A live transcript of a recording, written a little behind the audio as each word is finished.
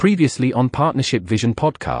Previously on Partnership Vision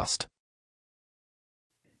Podcast.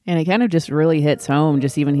 And it kind of just really hits home,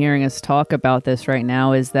 just even hearing us talk about this right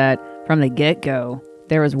now, is that from the get-go,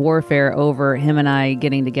 there was warfare over him and I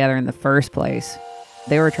getting together in the first place.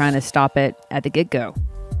 They were trying to stop it at the get-go.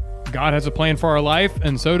 God has a plan for our life,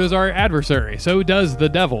 and so does our adversary. So does the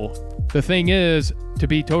devil. The thing is, to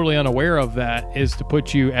be totally unaware of that is to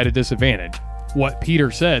put you at a disadvantage. What Peter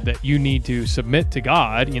said, that you need to submit to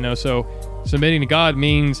God, so submitting to God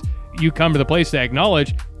means you come to the place to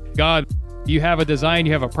acknowledge, God, you have a design,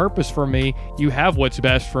 you have a purpose for me, you have what's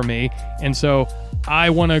best for me, and so I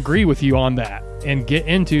want to agree with you on that and get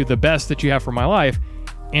into the best that you have for my life.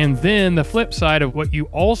 And then the flip side of what you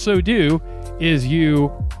also do is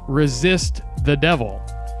you resist the devil.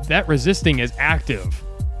 That resisting is active.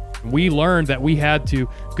 We learned that we had to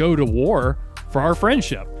go to war for our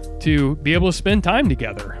friendship, to be able to spend time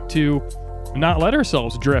together, to not let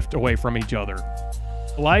ourselves drift away from each other.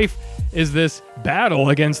 Life is this battle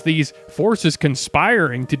against these forces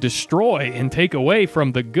conspiring to destroy and take away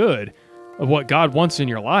from the good of what God wants in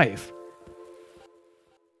your life.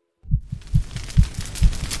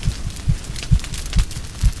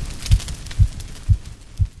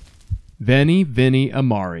 Veni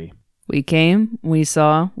Amari. We came, we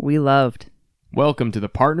saw, we loved. Welcome to the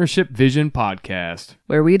Partnership Vision Podcast,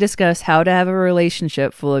 where we discuss how to have a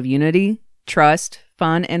relationship full of unity, trust,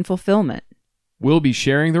 fun, and fulfillment. We'll be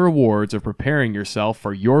sharing the rewards of preparing yourself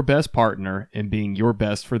for your best partner and being your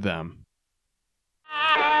best for them.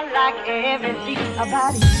 I like everything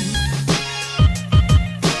about you.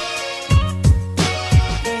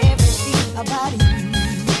 Everything about you.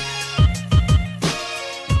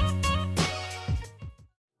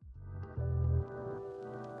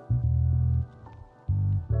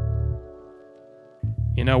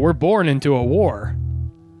 We're born into a war.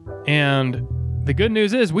 And the good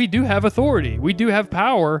news is we do have authority. We do have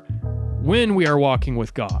power when we are walking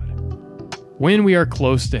with God, when we are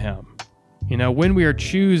close to Him, when we are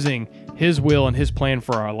choosing His will and His plan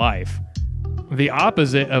for our life. The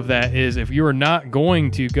opposite of that is if you are not going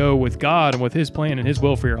to go with God and with His plan and His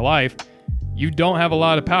will for your life, you don't have a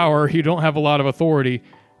lot of power, you don't have a lot of authority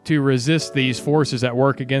to resist these forces that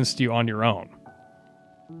work against you on your own.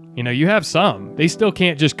 You have some. They still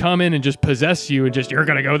can't just come in and just possess you and you're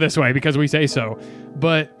going to go this way because we say so.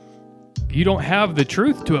 But you don't have the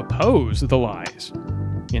truth to oppose the lies.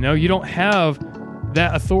 You don't have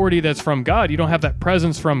that authority that's from God. You don't have that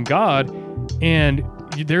presence from God. And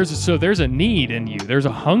there's a need in you. There's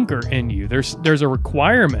a hunger in you. There's a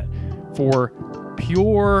requirement for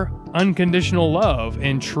pure, unconditional love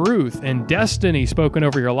and truth and destiny spoken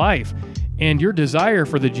over your life. And your desire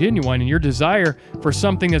for the genuine and your desire for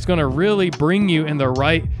something that's going to really bring you in the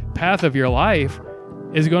right path of your life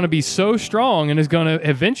is going to be so strong and is going to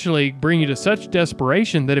eventually bring you to such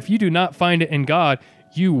desperation that if you do not find it in God,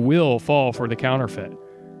 you will fall for the counterfeit.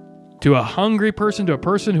 To a hungry person, to a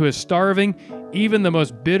person who is starving, even the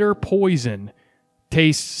most bitter poison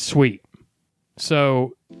tastes sweet.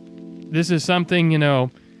 So this is something,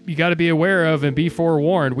 you got to be aware of and be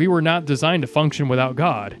forewarned. We were not designed to function without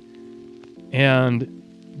God. And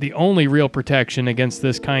the only real protection against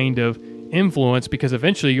this kind of influence, because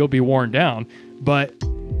eventually you'll be worn down, but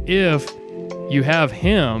if you have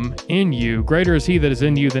Him in you, greater is He that is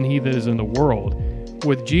in you than he that is in the world.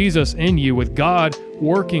 With Jesus in you, with God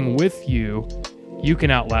working with you, you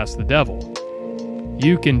can outlast the devil.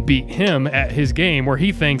 You can beat him at his game where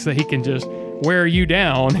he thinks that he can just wear you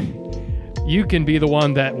down. You can be the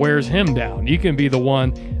one that wears him down. You can be the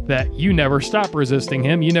one that you never stop resisting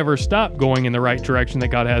him. You never stop going in the right direction that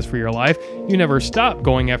God has for your life. You never stop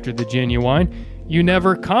going after the genuine. You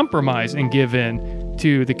never compromise and give in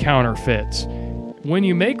to the counterfeits. When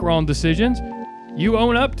you make wrong decisions, you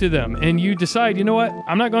own up to them and you decide, you know what,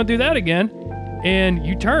 I'm not going to do that again. And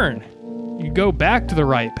you turn. You go back to the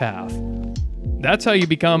right path. That's how you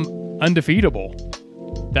become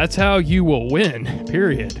undefeatable. That's how you will win,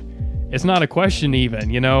 period. It's not a question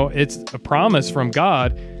even, it's a promise from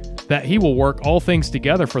God that He will work all things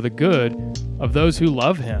together for the good of those who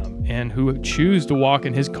love Him and who choose to walk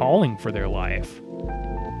in His calling for their life.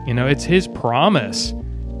 It's His promise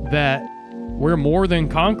that we're more than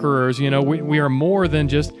conquerors. We are more than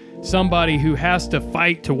just somebody who has to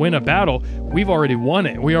fight to win a battle. We've already won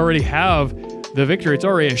it. We already have the victory. It's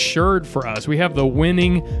already assured for us. We have the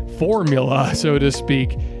winning formula, so to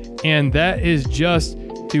speak, and that is just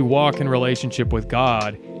to walk in relationship with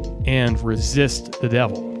God and resist the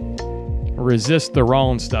devil. Resist the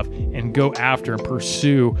wrong stuff and go after and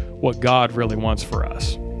pursue what God really wants for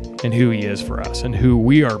us and who He is for us and who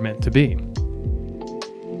we are meant to be.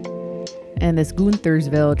 And this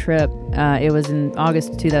Gunther'sville trip, it was in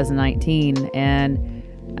August 2019, and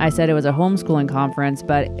I said it was a homeschooling conference,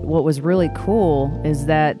 but what was really cool is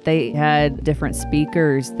that they had different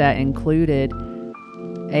speakers that included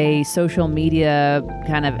a social media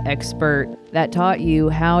kind of expert that taught you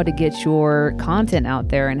how to get your content out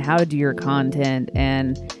there and how to do your content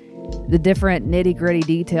and the different nitty-gritty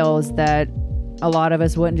details that a lot of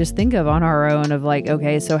us wouldn't just think of on our own, of like,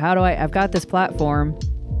 okay, so I've got this platform,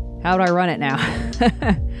 how do I run it now?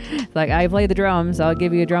 Like, I play the drums, I'll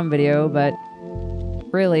give you a drum video, but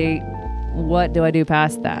really, what do I do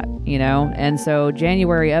past that, you know? And so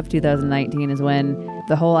January of 2019 is when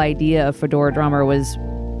the whole idea of Fedora Drummer was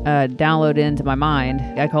downloaded into my mind.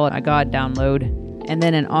 I call it a God download. And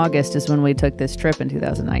then in August is when we took this trip in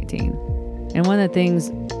 2019. And one of the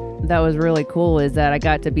things that was really cool is that I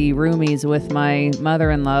got to be roomies with my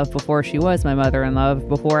mother-in-law before she was my mother-in-law,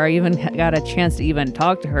 before I even got a chance to even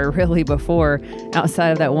talk to her really before, outside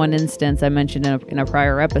of that one instance I mentioned in a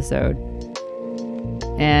prior episode.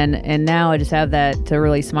 And now I just have that to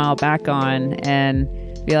really smile back on and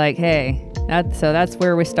be like, hey, that's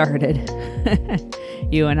where we started,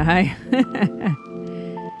 you and I.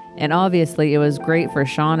 And obviously, it was great for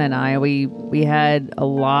Sean and I. We had a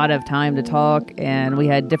lot of time to talk, and we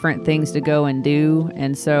had different things to go and do.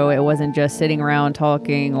 And so it wasn't just sitting around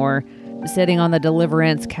talking or sitting on the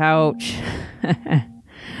Deliverance couch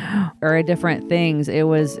or different things. It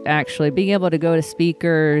was actually being able to go to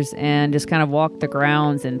speakers and just kind of walk the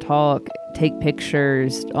grounds and talk, take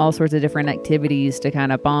pictures, all sorts of different activities to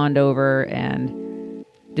kind of bond over and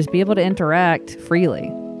just be able to interact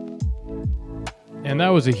freely. And that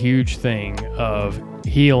was a huge thing of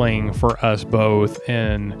healing for us both.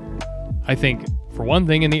 And I think, for one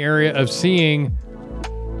thing, in the area of seeing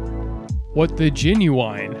what the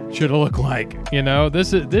genuine should look like. You know,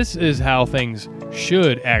 this is how things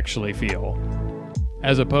should actually feel,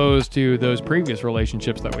 as opposed to those previous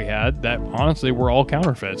relationships that we had that honestly were all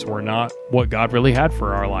counterfeits. We're not what God really had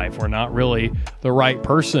for our life. We're not really the right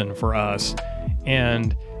person for us.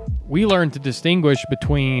 And we learned to distinguish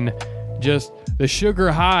between just the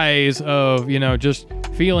sugar highs of, you know, just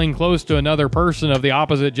feeling close to another person of the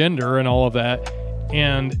opposite gender and all of that,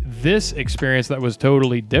 and this experience that was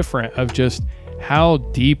totally different, of just how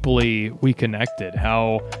deeply we connected,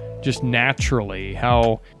 how just naturally,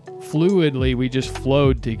 how fluidly we just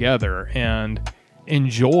flowed together and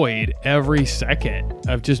enjoyed every second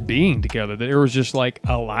of just being together. That there was just like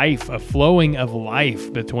a flowing of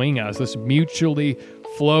life between us, this mutually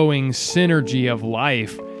flowing synergy of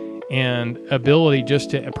life and ability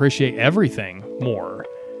just to appreciate everything more,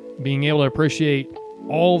 being able to appreciate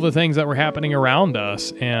all the things that were happening around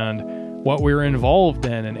us and what we were involved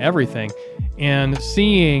in and everything, and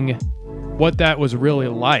seeing what that was really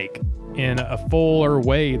like in a fuller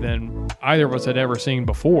way than either of us had ever seen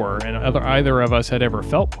before and either of us had ever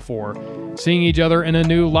felt before. Seeing each other in a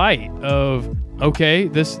new light of, okay,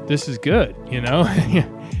 this is good, you know?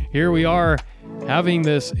 Here we are having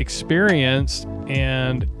this experience,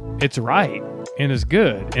 and it's right and it's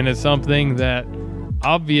good, and it's something that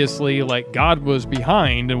obviously like God was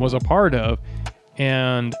behind and was a part of.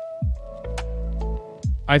 And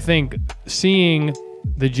I think seeing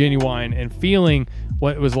the genuine and feeling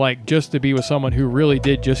what it was like just to be with someone who really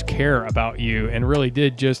did just care about you and really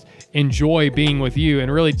did just enjoy being with you,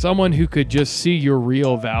 and really someone who could just see your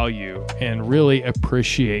real value and really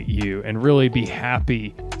appreciate you and really be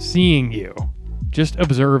happy seeing you, just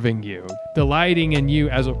observing you, delighting in you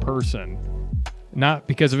as a person, not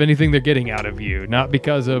because of anything they're getting out of you, not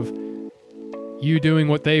because of you doing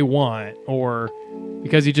what they want, or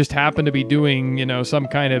because you just happen to be doing, you know, some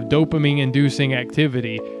kind of dopamine-inducing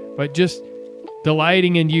activity, but just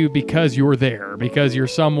delighting in you because you're there, because you're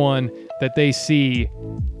someone that they see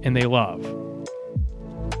and they love.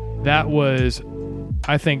 That was,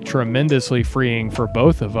 I think, tremendously freeing for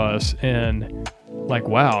both of us, and like,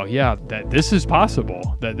 wow, yeah, that this is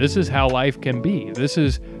possible, that this is how life can be. This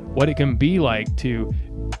is what it can be like to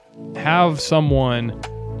have someone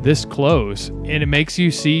this close, and it makes you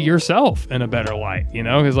see yourself in a better light, you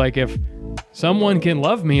know? Because like, if someone can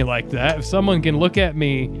love me like that, if someone can look at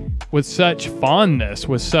me with such fondness,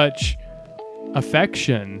 with such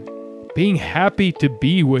affection, being happy to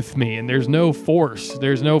be with me, and there's no force,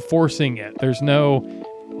 there's no forcing it, there's no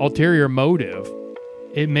ulterior motive,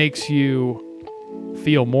 it makes you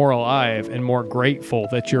feel more alive and more grateful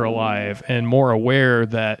that you're alive, and more aware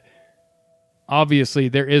that obviously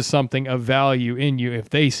there is something of value in you if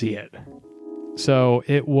they see it. So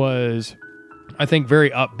it was, I think,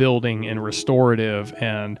 very upbuilding and restorative,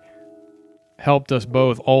 and helped us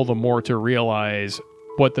both all the more to realize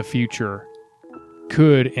what the future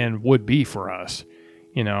could and would be for us.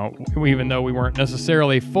 You know, even though we weren't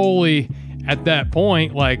necessarily fully at that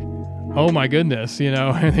point, like, oh my goodness, you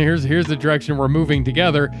know, here's the direction we're moving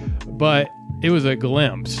together. But it was a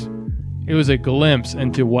glimpse. It was a glimpse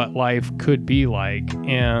into what life could be like,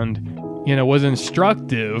 and, you know, was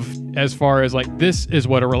instructive as far as like, this is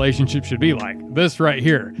what a relationship should be like. This right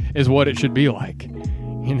here is what it should be like.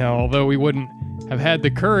 You know, although we wouldn't have had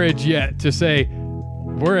the courage yet to say,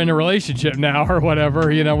 we're in a relationship now or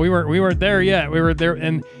whatever, you know, we weren't there yet. We were there,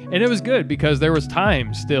 and it was good because there was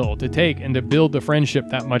time still to take and to build the friendship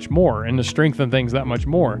that much more and to strengthen things that much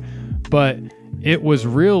more. But it was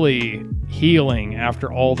really healing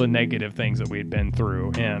after all the negative things that we had been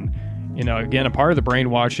through. And, you know, again, a part of the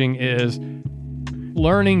brainwashing is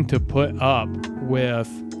learning to put up with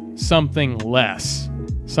something less,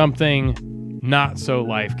 something not so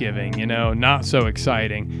life-giving, you know, not so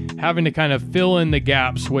exciting, having to kind of fill in the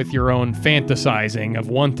gaps with your own fantasizing of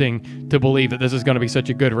wanting to believe that this is going to be such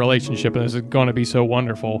a good relationship and this is going to be so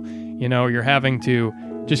wonderful. You know, you're having to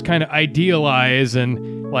just kind of idealize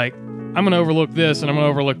and like, I'm going to overlook this and I'm going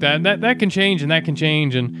to overlook that. And that can change and that can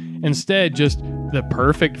change. And instead, just the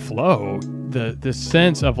perfect flow, the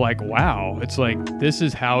sense of like, wow, it's like, this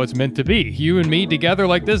is how it's meant to be. You and me together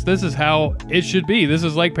like this is how it should be. This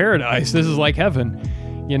is like paradise. This is like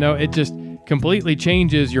heaven. You know, it just completely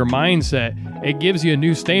changes your mindset. It gives you a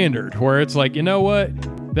new standard where it's like, you know what?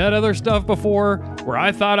 That other stuff before where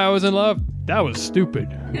I thought I was in love, that was stupid.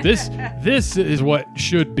 This is what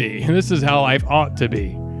should be. This is how life ought to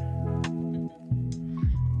be.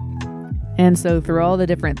 And so through all the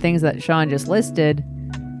different things that Sean just listed,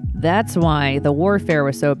 that's why the warfare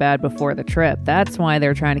was so bad before the trip. That's why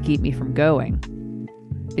they're trying to keep me from going.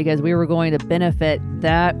 Because we were going to benefit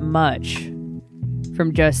that much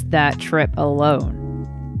from just that trip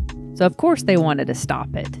alone. So of course they wanted to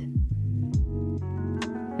stop it.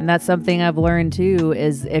 And that's something I've learned too,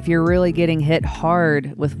 is if you're really getting hit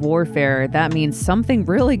hard with warfare, that means something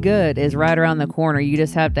really good is right around the corner. You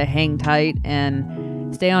just have to hang tight and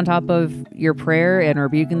stay on top of your prayer and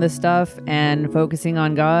rebuking this stuff and focusing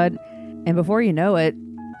on God. And before you know it,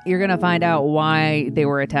 you're going to find out why they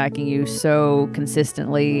were attacking you so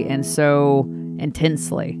consistently and so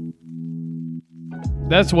intensely.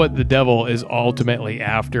 That's what the devil is ultimately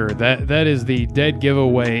after. That is the dead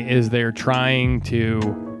giveaway, is they're trying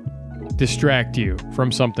to distract you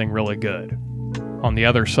from something really good on the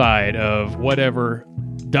other side of whatever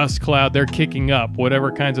dust cloud they're kicking up,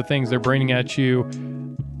 whatever kinds of things they're bringing at you.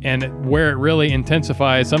 And where it really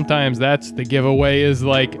intensifies, sometimes that's the giveaway, is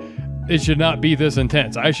like, it should not be this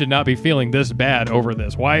intense. I should not be feeling this bad over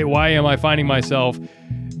this. Why am I finding myself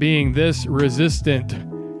being this resistant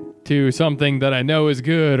to something that I know is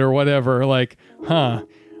good or whatever? Like,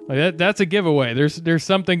 like that's a giveaway. There's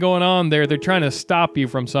something going on there. They're trying to stop you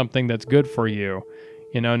from something that's good for you.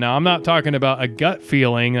 You know, now I'm not talking about a gut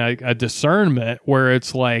feeling, a discernment where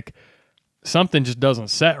it's like, something just doesn't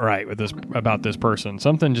set right with this about this person.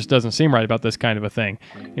 Something just doesn't seem right about this kind of a thing.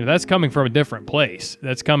 You know, that's coming from a different place.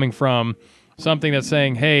 That's coming from something that's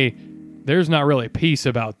saying, hey, there's not really peace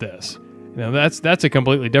about this. You know, that's a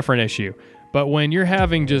completely different issue. But when you're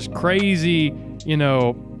having just crazy, you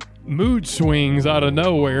know, mood swings out of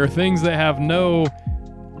nowhere, things that have no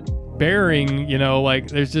bearing, you know, like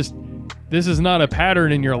there's just, this is not a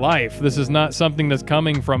pattern in your life. This is not something that's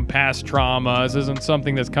coming from past trauma. This isn't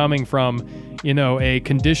something that's coming from, you know, a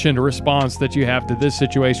conditioned response that you have to this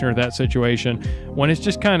situation or that situation. When it's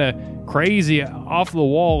just kind of crazy, off the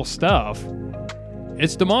wall stuff,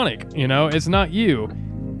 it's demonic, you know, it's not you.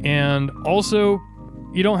 And also,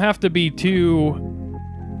 you don't have to be too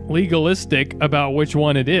legalistic about which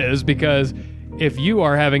one it is, because if you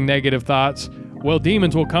are having negative thoughts, well,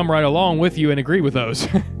 demons will come right along with you and agree with those.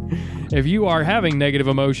 If you are having negative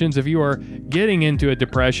emotions, if you are getting into a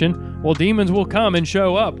depression, well, demons will come and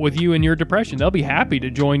show up with you in your depression. They'll be happy to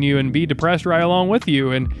join you and be depressed right along with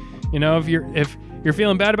you. And, you know, if you're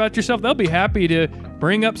feeling bad about yourself, they'll be happy to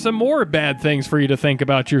bring up some more bad things for you to think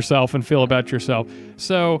about yourself and feel about yourself.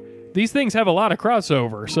 So these things have a lot of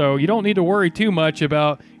crossover. So you don't need to worry too much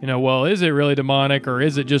about, you know, well, is it really demonic or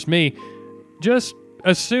is it just me? Just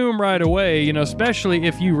assume right away, you know, especially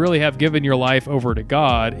if you really have given your life over to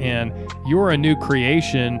God and you're a new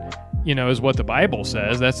creation, you know, is what the Bible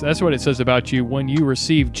says. That's what it says about you when you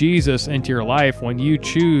receive Jesus into your life, when you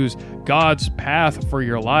choose God's path for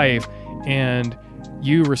your life and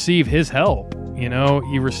you receive his help, you know,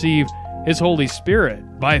 you receive his Holy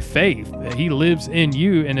Spirit by faith, that he lives in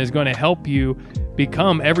you and is going to help you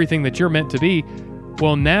become everything that you're meant to be.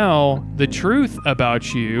 Well, now the truth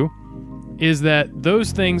about you is that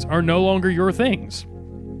those things are no longer your things.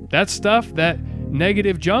 That stuff that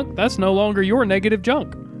negative junk, that's no longer your negative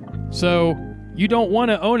junk. So you don't want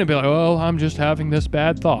to own it and be like, oh, I'm just having this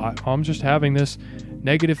bad thought. I'm just having this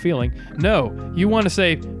negative feeling. No, you want to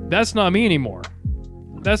say, that's not me anymore.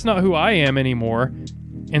 That's not who I am anymore.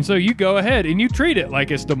 And so you go ahead and you treat it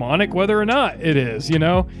like it's demonic, whether or not it is,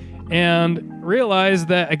 and realize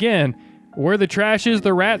that, again, where the trash is,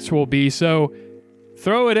 the rats will be. So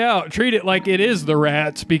throw it out. Treat it like it is the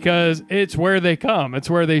rats, because it's where they come. It's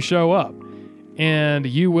where they show up. And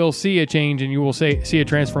you will see a change, and you will see a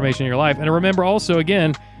transformation in your life. And remember also,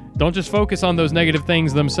 again, don't just focus on those negative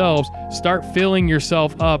things themselves. Start filling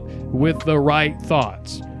yourself up with the right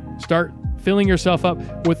thoughts. Start filling yourself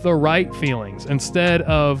up with the right feelings instead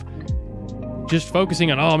of just focusing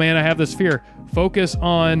on, oh man, I have this fear. Focus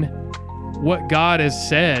on what God has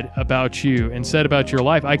said about you and said about your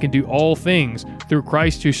life. I can do all things through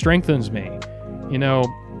Christ who strengthens me.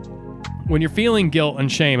 When you're feeling guilt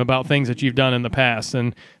and shame about things that you've done in the past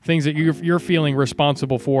and things that you're feeling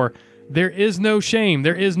responsible for, there is no shame.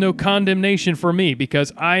 There is no condemnation for me,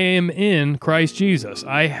 because I am in Christ Jesus.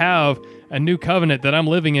 I have a new covenant that I'm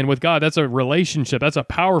living in with God. That's a relationship. That's a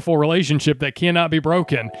powerful relationship that cannot be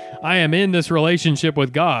broken. I am in this relationship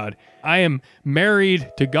with God. I am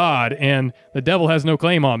married to God, and the devil has no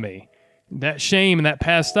claim on me. That shame and that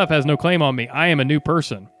past stuff has no claim on me. I am a new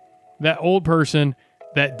person. That old person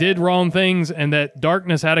that did wrong things and that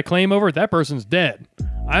darkness had a claim over, that person's dead.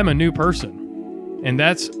 I'm a new person. And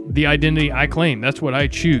that's the identity I claim. That's what I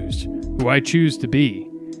choose, who I choose to be.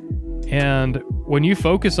 And when you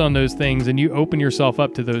focus on those things and you open yourself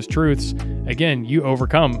up to those truths, again, you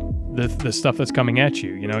overcome the stuff that's coming at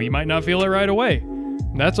you. You might not feel it right away.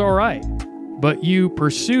 That's all right. But you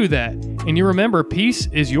pursue that, and you remember, peace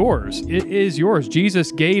is yours. It is yours.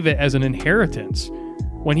 Jesus gave it as an inheritance.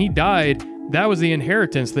 When he died, that was the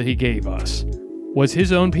inheritance that he gave us, was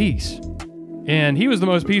his own peace. And he was the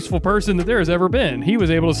most peaceful person that there has ever been. He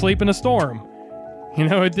was able to sleep in a storm.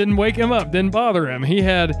 It didn't wake him up, didn't bother him. He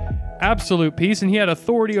had absolute peace, and he had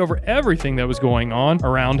authority over everything that was going on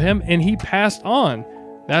around him, and he passed on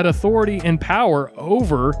that authority and power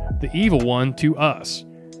over the evil one to us.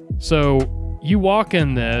 So you walk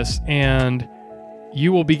in this, and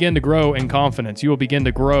you will begin to grow in confidence. You will begin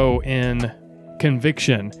to grow in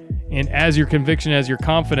conviction. And as your conviction, as your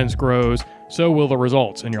confidence grows, so will the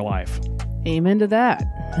results in your life. Amen to that.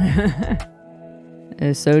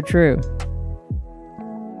 It's so true.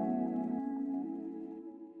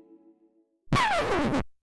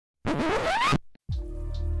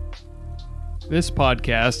 This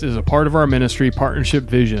podcast is a part of our ministry, Partnership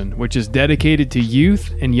Vision, which is dedicated to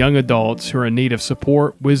youth and young adults who are in need of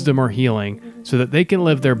support, wisdom, or healing so that they can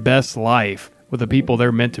live their best life with the people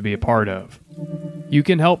they're meant to be a part of. You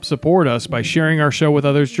can help support us by sharing our show with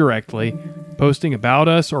others directly, posting about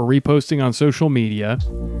us or reposting on social media,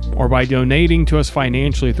 or by donating to us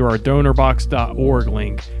financially through our donorbox.org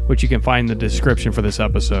link, which you can find in the description for this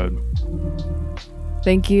episode.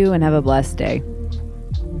 Thank you, and have a blessed day.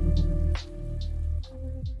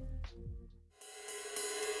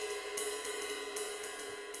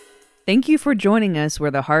 Thank you for joining us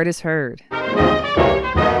where the heart is heard.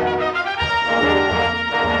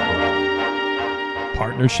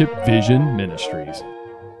 Partnership Vision Ministries.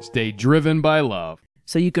 Stay driven by love,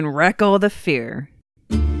 so you can wreck all the fear.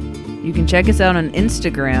 You can check us out on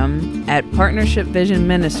Instagram at Partnership Vision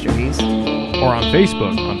Ministries, or on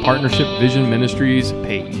Facebook on Partnership Vision Ministries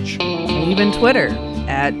page, and even Twitter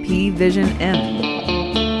at PVisionM.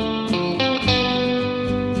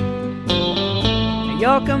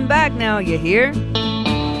 Y'all come back now, you hear?